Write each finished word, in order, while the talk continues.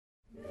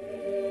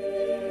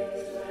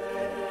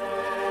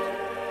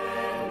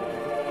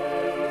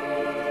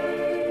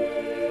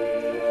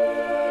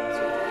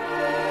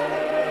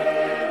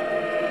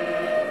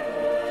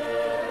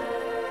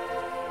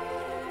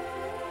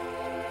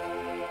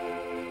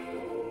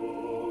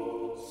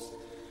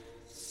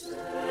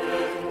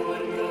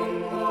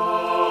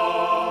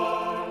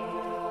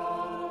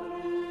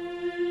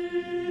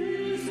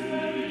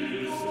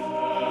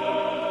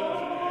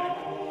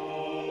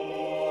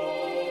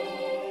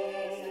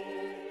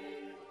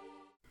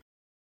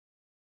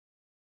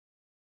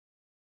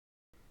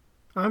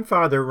I'm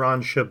Father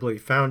Ron Shibley,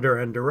 founder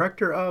and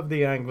director of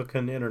the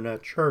Anglican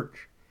Internet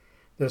Church.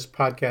 This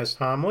podcast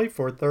homily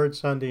for Third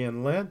Sunday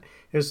in Lent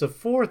is the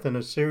fourth in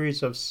a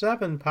series of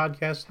 7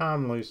 podcast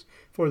homilies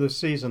for the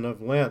season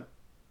of Lent.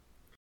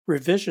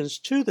 Revisions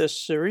to this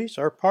series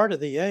are part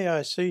of the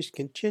AIC's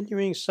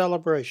continuing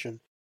celebration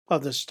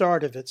of the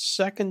start of its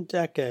second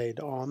decade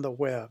on the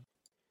web.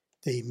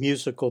 The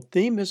musical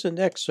theme is an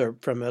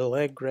excerpt from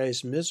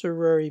Allegre's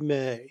Miserere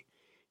Mei,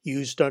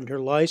 used under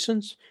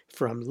license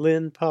from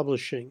Lynn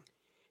Publishing.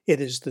 It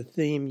is the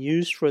theme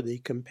used for the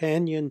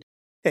companion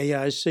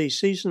AIC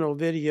seasonal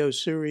video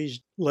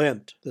series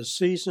Lent, the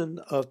Season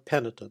of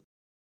Penitence.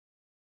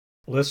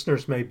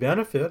 Listeners may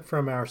benefit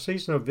from our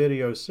seasonal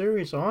video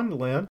series on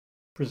Lent,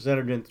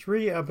 presented in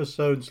 3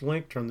 episodes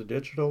linked from the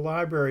digital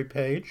library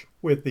page,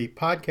 with the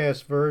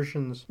podcast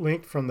versions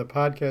linked from the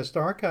podcast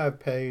archive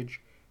page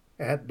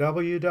at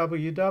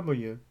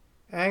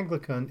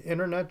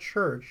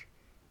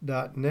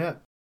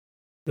www.anglicaninternetchurch.net.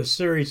 The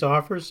series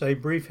offers a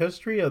brief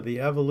history of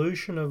the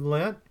evolution of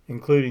Lent,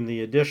 including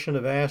the addition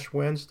of Ash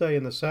Wednesday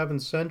in the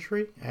 7th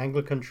century,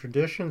 Anglican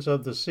traditions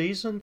of the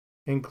season,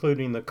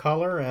 including the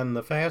color and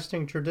the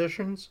fasting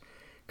traditions,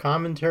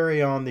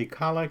 commentary on the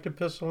Collect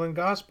Epistle and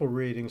Gospel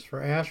readings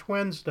for Ash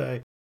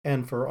Wednesday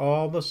and for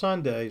all the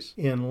Sundays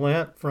in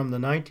Lent from the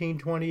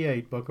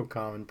 1928 Book of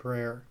Common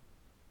Prayer.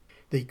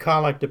 The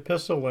Collect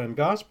Epistle and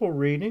Gospel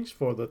readings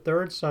for the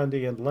third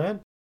Sunday in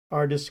Lent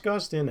are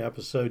discussed in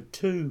Episode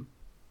 2.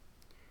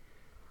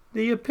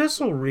 The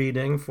epistle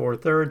reading for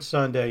third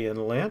Sunday in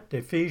Lent,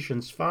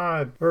 Ephesians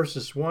 5,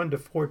 verses 1 to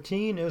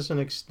 14, is an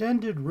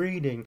extended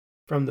reading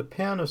from the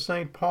pen of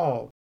St.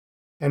 Paul,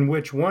 and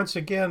which once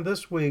again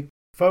this week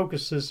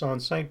focuses on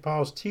St.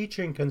 Paul's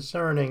teaching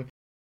concerning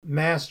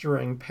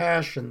mastering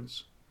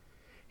passions.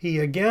 He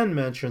again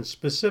mentions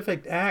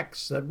specific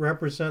acts that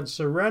represent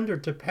surrender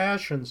to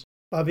passions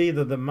of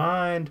either the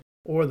mind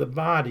or the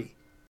body,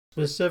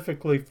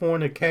 specifically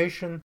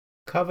fornication,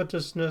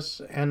 covetousness,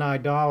 and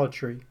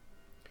idolatry.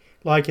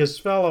 Like his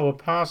fellow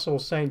apostle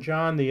St.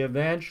 John the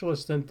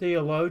Evangelist and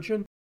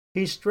theologian,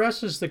 he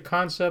stresses the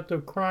concept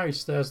of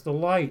Christ as the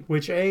light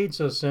which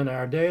aids us in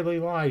our daily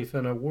life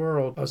in a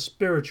world of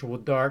spiritual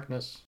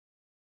darkness.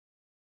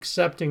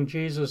 Accepting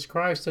Jesus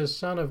Christ as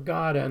Son of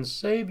God and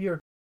Savior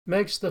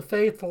makes the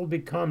faithful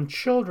become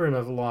children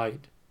of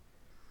light.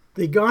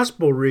 The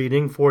Gospel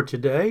reading for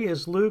today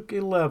is Luke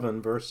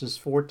 11, verses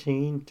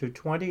 14 to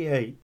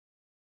 28.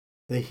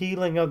 The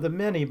healing of the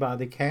many by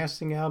the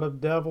casting out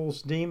of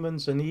devils,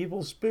 demons, and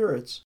evil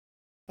spirits,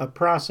 a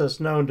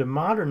process known to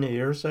modern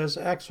ears as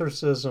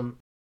exorcism.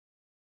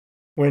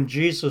 When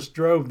Jesus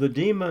drove the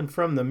demon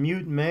from the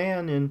mute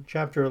man in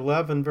chapter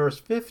 11, verse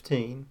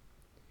 15,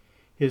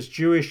 his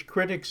Jewish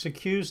critics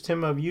accused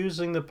him of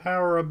using the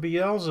power of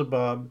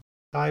Beelzebub,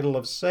 title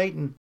of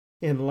Satan,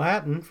 in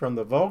Latin from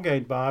the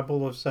Vulgate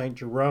Bible of St.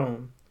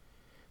 Jerome.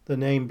 The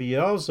name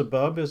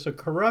Beelzebub is a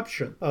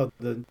corruption of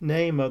the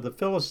name of the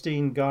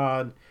Philistine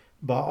god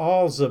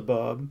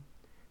Baal-zebub,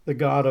 the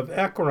god of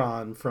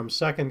Ekron from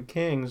 2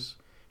 Kings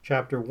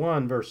chapter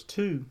 1, verse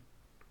 2.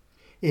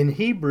 In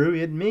Hebrew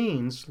it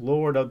means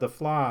Lord of the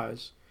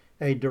Flies,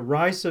 a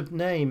derisive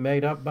name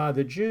made up by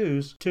the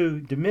Jews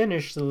to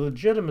diminish the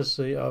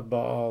legitimacy of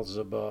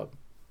Baal-zebub.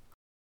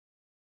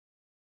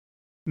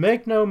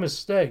 Make no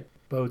mistake,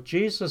 both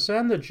Jesus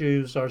and the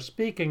Jews are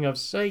speaking of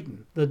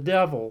Satan, the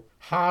devil,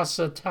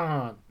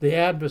 Ha-Satan, the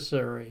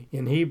adversary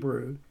in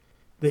Hebrew,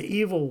 the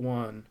evil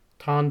one,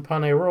 Ton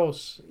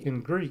Paneros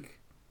in Greek.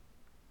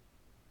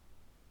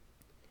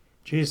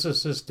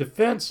 Jesus'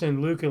 defense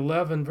in Luke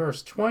 11,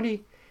 verse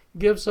 20,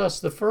 gives us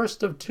the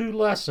first of 2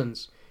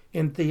 lessons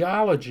in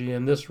theology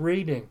in this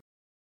reading.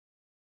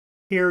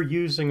 Here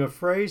using a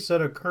phrase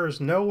that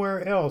occurs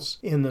nowhere else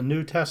in the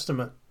New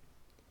Testament.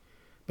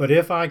 But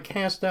if I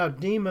cast out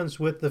demons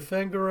with the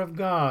finger of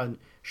God,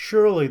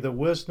 surely the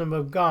wisdom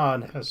of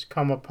God has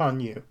come upon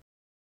you.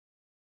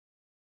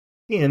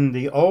 In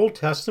the Old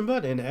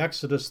Testament, in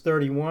Exodus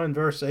 31,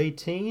 verse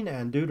 18,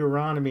 and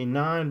Deuteronomy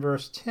 9,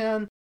 verse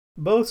 10,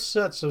 both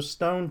sets of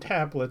stone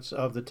tablets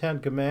of the 10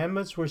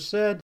 Commandments were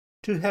said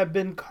to have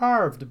been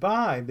carved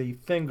by the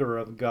finger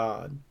of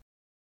God.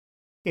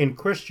 In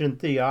Christian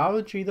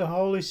theology, the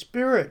Holy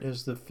Spirit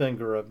is the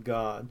finger of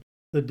God,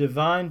 the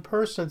divine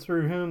person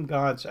through whom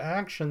God's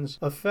actions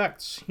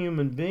affects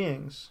human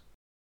beings.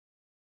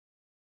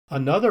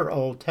 Another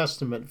Old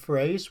Testament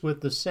phrase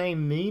with the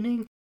same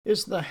meaning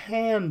is the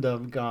hand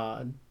of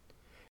God.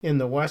 In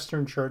the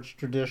Western Church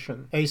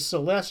tradition, a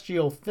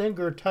celestial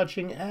finger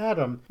touching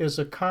Adam is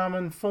a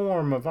common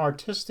form of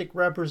artistic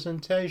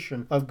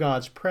representation of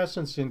God's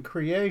presence in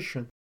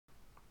creation.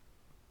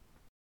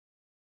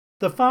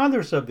 The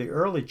fathers of the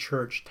early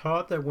church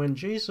taught that when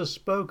Jesus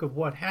spoke of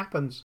what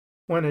happens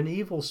when an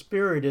evil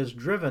spirit is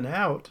driven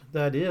out,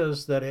 that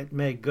is, that it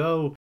may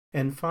go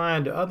and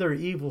find other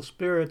evil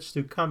spirits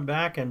to come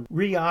back and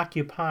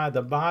reoccupy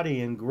the body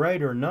in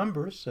greater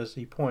numbers, as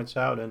he points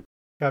out in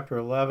chapter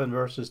 11,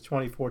 verses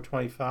 24,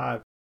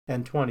 25,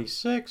 and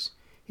 26,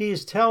 he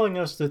is telling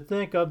us to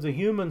think of the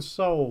human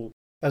soul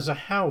as a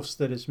house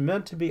that is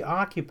meant to be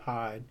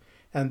occupied,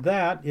 and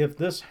that if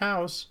this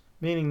house,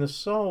 meaning the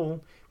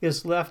soul,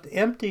 is left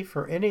empty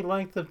for any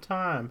length of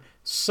time,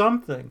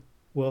 something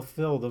will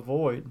fill the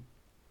void.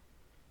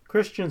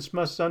 Christians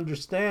must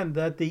understand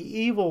that the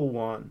evil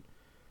one,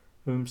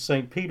 whom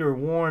St. Peter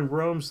warned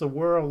roams the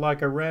world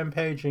like a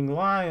rampaging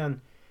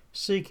lion,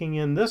 seeking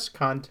in this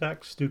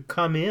context to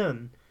come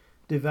in,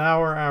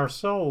 devour our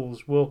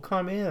souls, will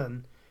come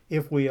in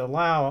if we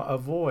allow a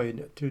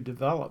void to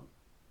develop.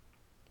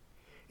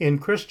 In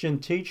Christian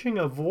teaching,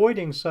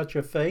 avoiding such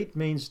a fate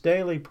means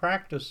daily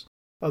practice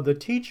of the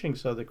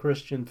teachings of the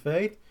Christian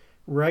faith,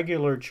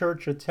 regular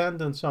church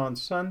attendance on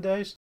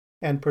Sundays,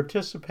 and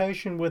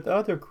participation with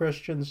other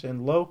Christians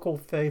in local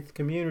faith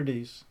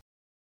communities.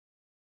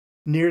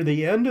 Near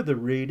the end of the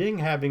reading,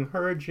 having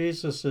heard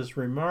Jesus'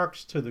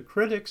 remarks to the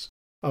critics,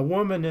 a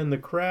woman in the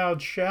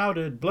crowd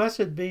shouted,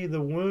 "Blessed be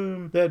the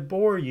womb that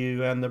bore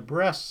you and the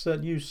breasts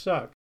that you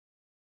sucked."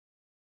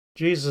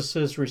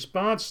 Jesus'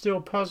 response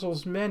still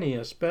puzzles many,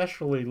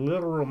 especially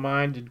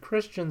literal-minded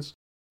Christians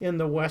in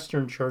the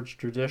Western church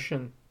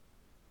tradition.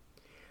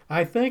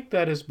 I think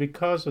that is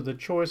because of the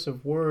choice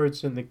of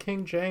words in the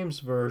King James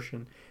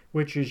Version,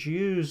 which is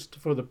used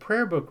for the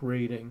prayer book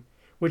reading,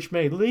 which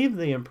may leave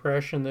the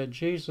impression that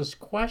Jesus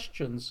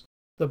questions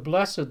the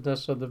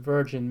blessedness of the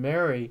Virgin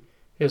Mary,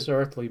 his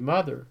earthly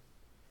mother.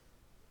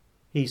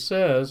 He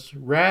says,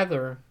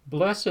 "Rather,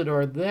 blessed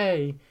are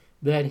they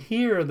that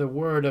hear the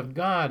word of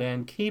God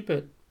and keep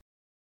it."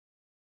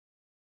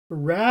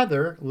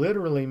 Rather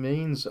literally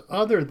means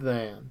other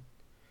than.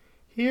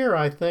 Here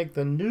I think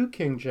the New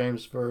King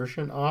James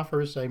Version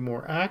offers a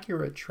more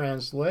accurate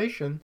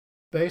translation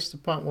based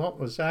upon what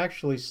was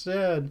actually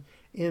said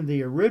in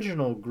the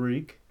original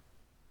Greek,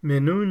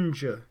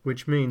 menunge,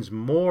 which means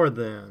more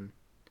than.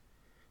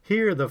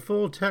 Here, the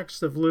full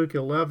text of Luke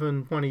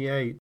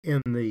 11:28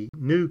 in the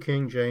New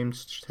King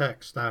James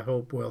text, I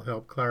hope, will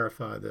help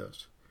clarify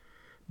this.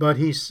 But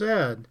he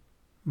said,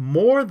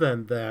 "More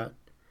than that,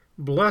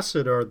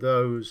 blessed are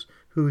those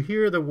who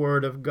hear the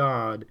word of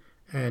God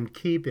and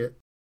keep it."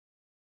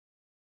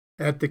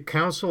 At the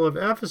Council of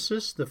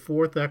Ephesus, the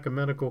Fourth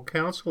Ecumenical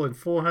Council in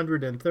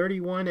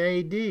 431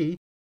 AD,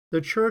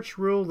 the Church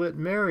ruled that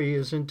Mary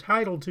is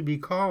entitled to be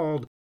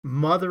called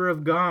Mother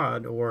of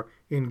God, or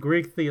in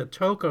Greek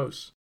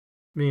Theotokos,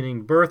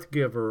 meaning birth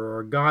giver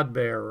or God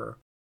bearer.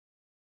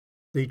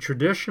 The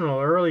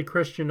traditional early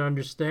Christian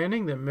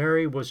understanding that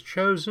Mary was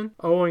chosen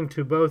owing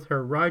to both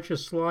her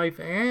righteous life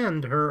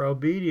and her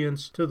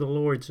obedience to the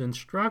Lord's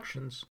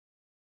instructions.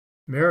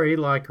 Mary,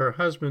 like her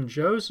husband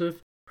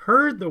Joseph,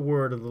 heard the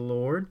word of the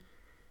Lord,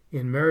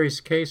 in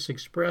Mary's case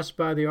expressed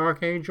by the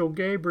Archangel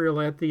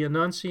Gabriel at the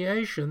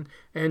Annunciation,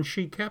 and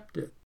she kept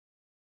it.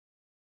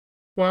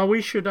 While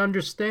we should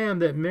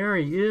understand that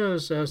Mary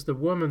is, as the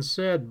woman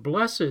said,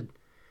 blessed,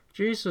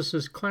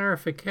 Jesus'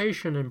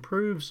 clarification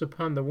improves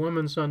upon the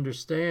woman's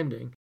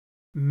understanding.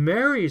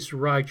 Mary's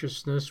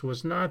righteousness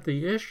was not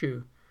the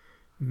issue.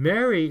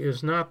 Mary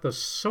is not the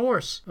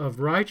source of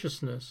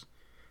righteousness.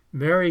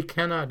 Mary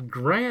cannot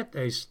grant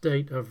a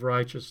state of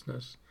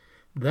righteousness.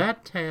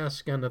 That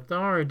task and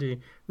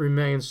authority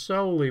remains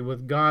solely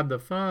with God the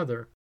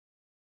Father.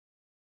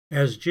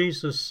 As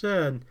Jesus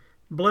said,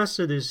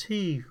 "Blessed is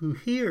he who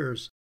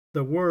hears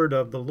the word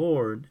of the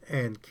Lord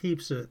and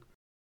keeps it."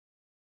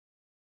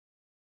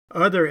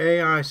 Other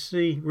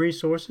AIC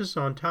resources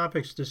on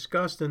topics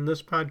discussed in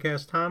this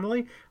podcast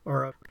homily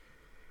are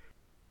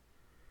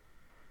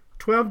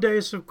 12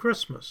 Days of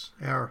Christmas,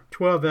 our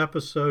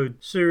 12-episode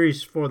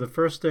series for the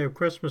first day of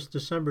Christmas,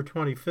 December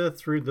 25th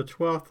through the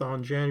 12th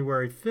on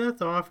January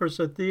 5th, offers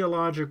a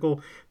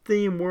theological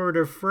theme word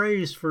or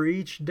phrase for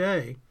each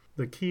day.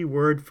 The key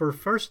word for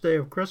first day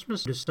of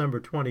Christmas, December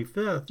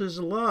 25th, is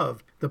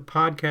love. The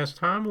podcast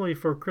homily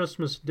for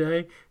Christmas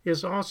Day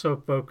is also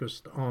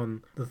focused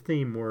on the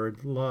theme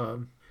word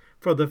love.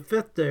 For the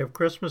fifth day of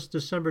Christmas,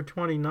 December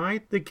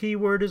 29th, the key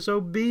word is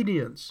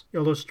obedience,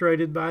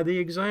 illustrated by the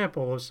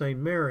example of St.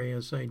 Mary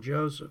and St.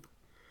 Joseph.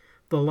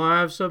 The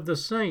lives of the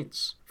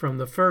saints. From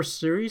the first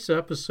series,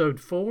 episode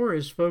 4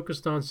 is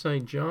focused on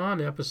St. John,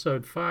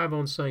 episode 5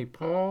 on St.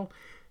 Paul,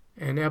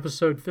 and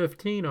episode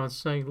 15 on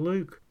St.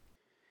 Luke.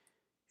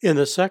 In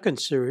the second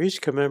series,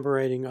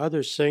 commemorating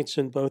other saints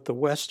in both the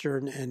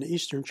Western and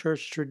Eastern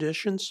Church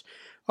traditions,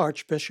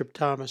 Archbishop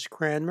Thomas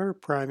Cranmer,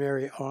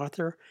 primary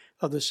author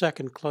of the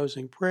second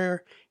closing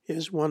prayer,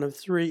 is one of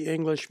 3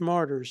 English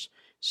martyrs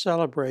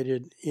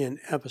celebrated in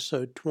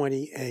episode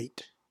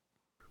 28.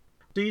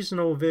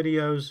 Seasonal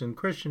videos and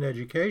Christian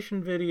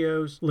education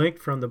videos linked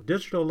from the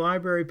digital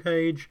library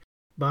page,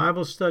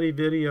 Bible study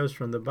videos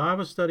from the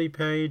Bible study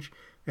page,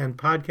 and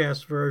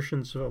podcast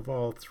versions of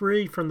all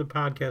 3 from the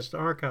podcast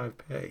archive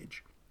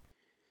page.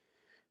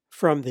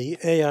 From the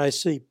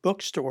AIC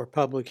bookstore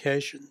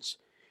publications,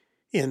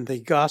 in the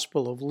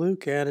Gospel of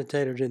Luke,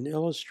 annotated and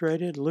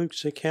illustrated,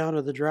 Luke's account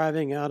of the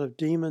driving out of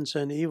demons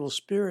and evil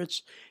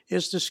spirits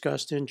is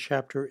discussed in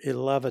chapter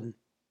 11.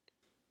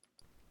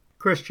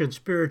 Christian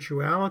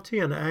Spirituality,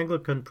 an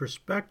Anglican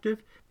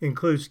Perspective,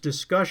 includes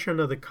discussion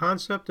of the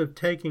concept of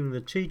taking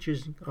the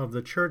teachings of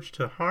the Church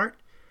to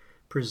heart,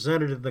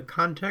 presented in the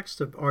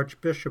context of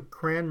Archbishop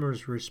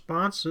Cranmer's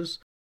responses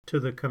to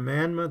the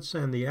commandments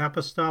and the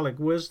apostolic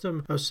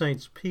wisdom of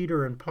Saints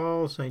Peter and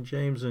Paul, St.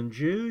 James and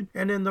Jude,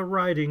 and in the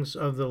writings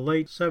of the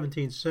late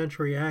 17th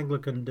century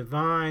Anglican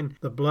divine,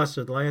 the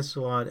Blessed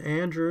Lancelot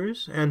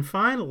Andrewes, and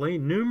finally,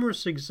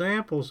 numerous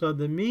examples of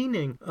the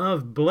meaning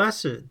of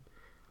blessed,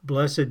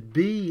 blessed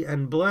be,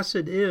 and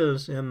blessed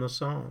is in the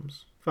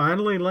Psalms.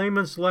 Finally,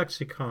 layman's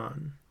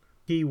lexicon.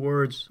 Key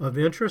words of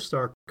interest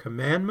are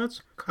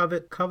commandments,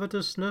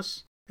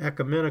 covetousness,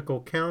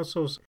 ecumenical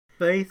councils,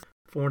 faith,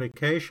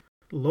 fornication,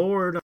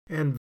 Lord,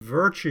 and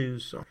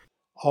virtues.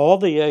 All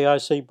the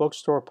AIC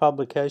bookstore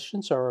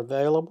publications are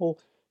available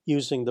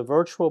using the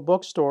virtual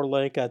bookstore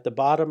link at the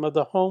bottom of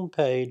the home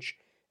page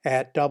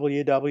at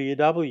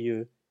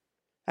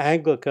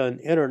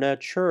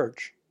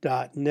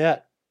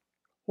www.anglicaninternetchurch.net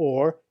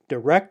or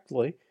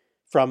directly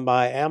from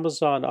my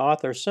Amazon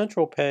Author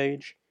Central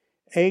page,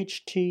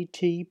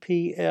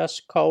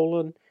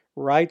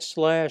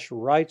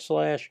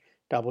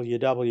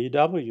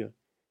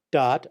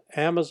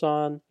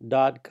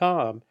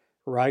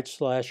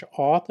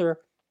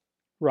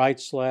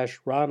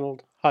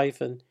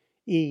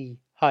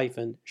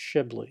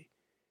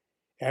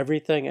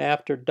 Everything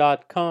after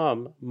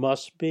 .com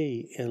must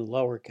be in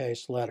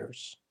lowercase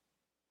letters.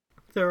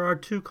 There are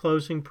two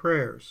closing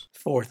prayers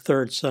for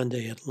Third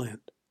Sunday in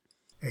Lent.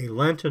 A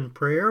Lenten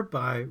prayer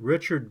by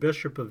Richard,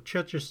 Bishop of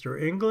Chichester,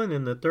 England,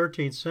 in the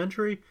 13th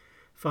century,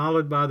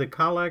 followed by the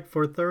Collect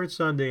for Third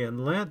Sunday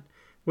in Lent,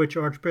 which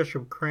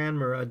Archbishop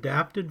Cranmer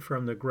adapted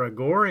from the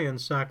Gregorian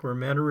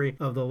sacramentary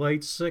of the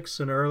late 6th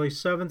and early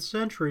 7th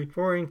century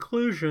for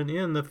inclusion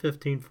in the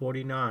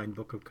 1549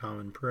 Book of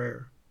Common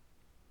Prayer.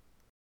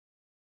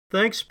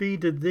 Thanks be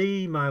to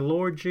Thee, my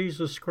Lord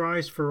Jesus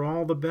Christ, for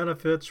all the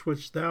benefits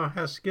which Thou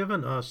hast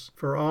given us,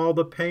 for all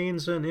the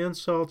pains and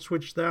insults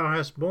which Thou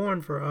hast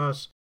borne for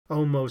us,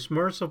 O most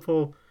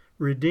merciful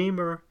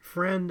Redeemer,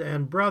 Friend,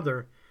 and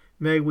Brother.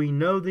 May we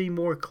know Thee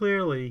more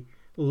clearly,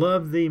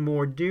 love Thee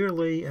more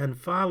dearly, and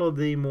follow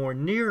Thee more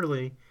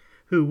nearly,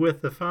 who with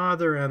the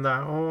Father and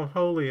Thy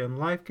all-holy and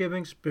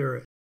life-giving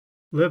Spirit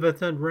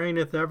liveth and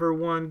reigneth ever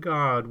one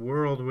God,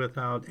 world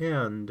without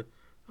end.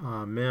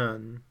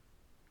 Amen.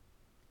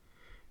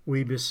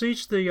 We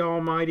beseech Thee,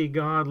 Almighty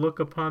God, look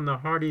upon the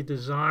hearty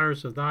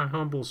desires of Thy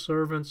humble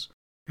servants,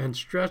 and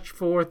stretch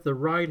forth the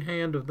right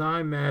hand of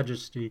Thy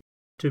majesty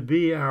to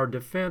be our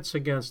defense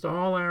against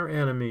all our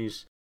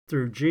enemies,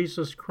 through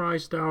Jesus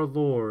Christ our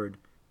Lord.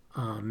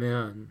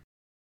 Amen.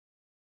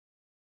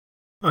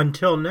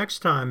 Until next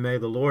time, may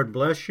the Lord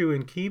bless you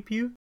and keep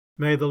you.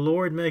 May the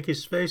Lord make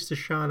His face to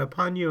shine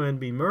upon you and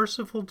be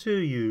merciful to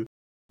you.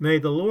 May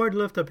the Lord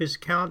lift up His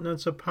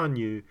countenance upon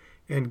you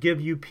and give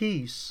you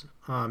peace.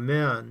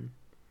 Amen.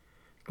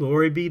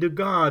 Glory be to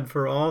God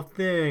for all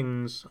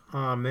things.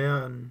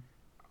 Amen.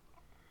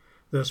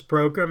 This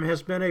program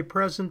has been a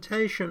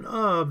presentation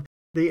of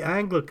the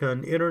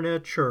Anglican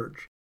Internet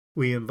Church.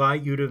 We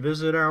invite you to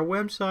visit our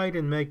website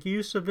and make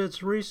use of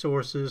its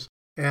resources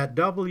at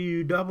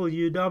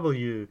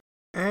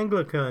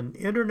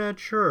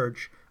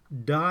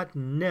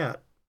www.anglicaninternetchurch.net.